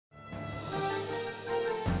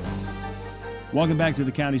Welcome back to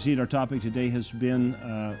the County Seat. Our topic today has been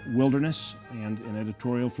wilderness and an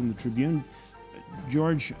editorial from the Tribune.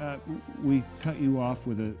 George, we cut you off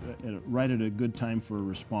with right at a good time for a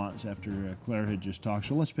response after Claire had just talked,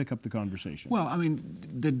 so let's pick up the conversation. Well, I mean,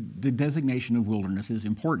 the designation of wilderness is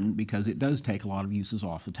important because it does take a lot of uses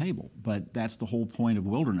off the table, but that's the whole point of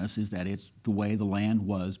wilderness, is that it's the way the land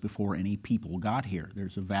was before any people got here.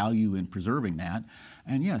 There's a value in preserving that,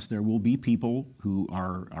 and yes, there will be people who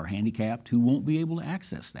are handicapped who won't be able to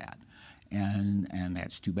access that, and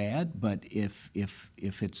that's too bad, but if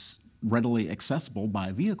it's readily accessible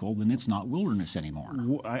by vehicle, then it's not wilderness anymore.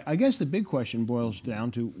 I guess the big question boils down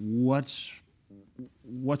to what's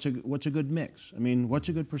a good mix? I mean, what's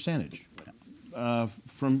a good percentage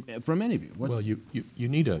from any of you? Well, you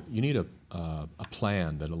need a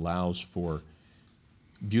plan that allows for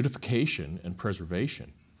beautification and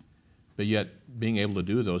preservation, but yet being able to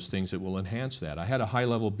do those things that will enhance that. I had a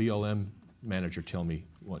high-level BLM manager tell me,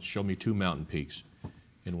 show me 2 mountain peaks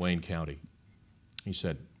in Wayne County. He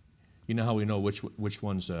said, "You know how we know which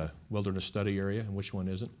one's a wilderness study area and which one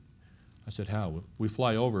isn't?" I said, "How?" "We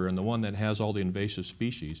fly over, and the one that has all the invasive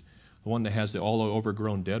species, the one that has all the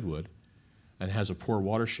overgrown deadwood and has a poor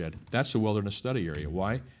watershed, that's a wilderness study area."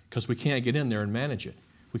 Why? Because we can't get in there and manage it.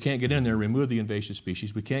 We can't get in there and remove the invasive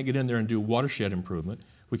species. We can't get in there and do watershed improvement.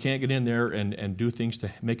 We can't get in there and do things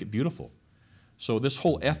to make it beautiful. So this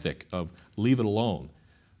whole ethic of leave it alone,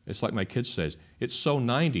 it's like my kid says, it's so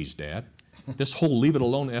 90s, Dad. This whole leave it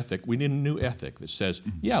alone ethic, we need a new ethic that says,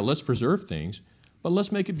 yeah, let's preserve things, but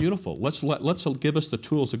let's make it beautiful. Let's give us the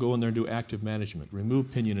tools to go in there and do active management. Remove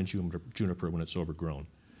pinyon and juniper when it's overgrown.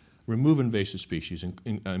 Remove invasive species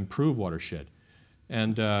and improve watershed.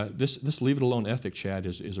 And this leave it alone ethic, Chad,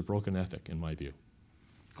 is a broken ethic in my view.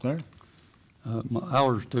 Claire?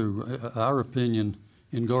 Ours too. Our opinion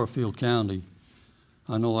in Garfield County,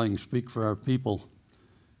 I know I can speak for our people,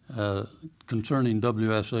 concerning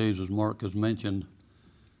WSAs, as Mark has mentioned,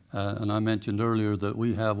 and I mentioned earlier that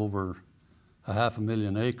we have over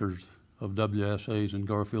 500,000 acres of WSAs in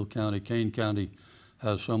Garfield County. Kane County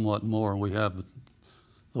has somewhat more.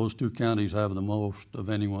 Those 2 counties have the most of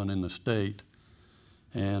anyone in the state.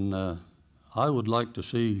 And I would like to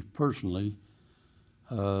see, personally,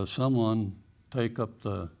 someone take up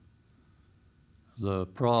the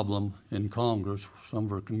problem in Congress, some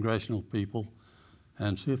of our congressional people,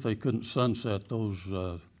 and see if they couldn't sunset those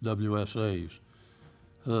WSAs.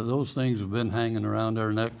 Those things have been hanging around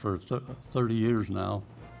our neck for 30 years now,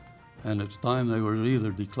 and it's time they were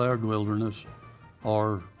either declared wilderness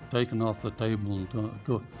or taken off the table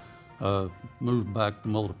and moved back to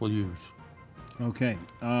multiple use. Okay,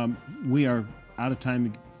 we are out of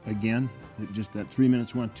time again. Just that 3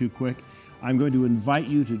 minutes went too quick. I'm going to invite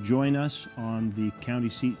you to join us on the County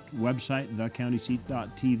Seat website,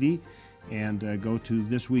 thecountyseat.tv. and go to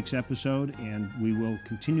this week's episode, and we will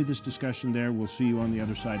continue this discussion there. We'll see you on the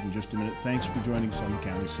other side in just a minute. Thanks for joining us on the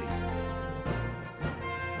County Seat.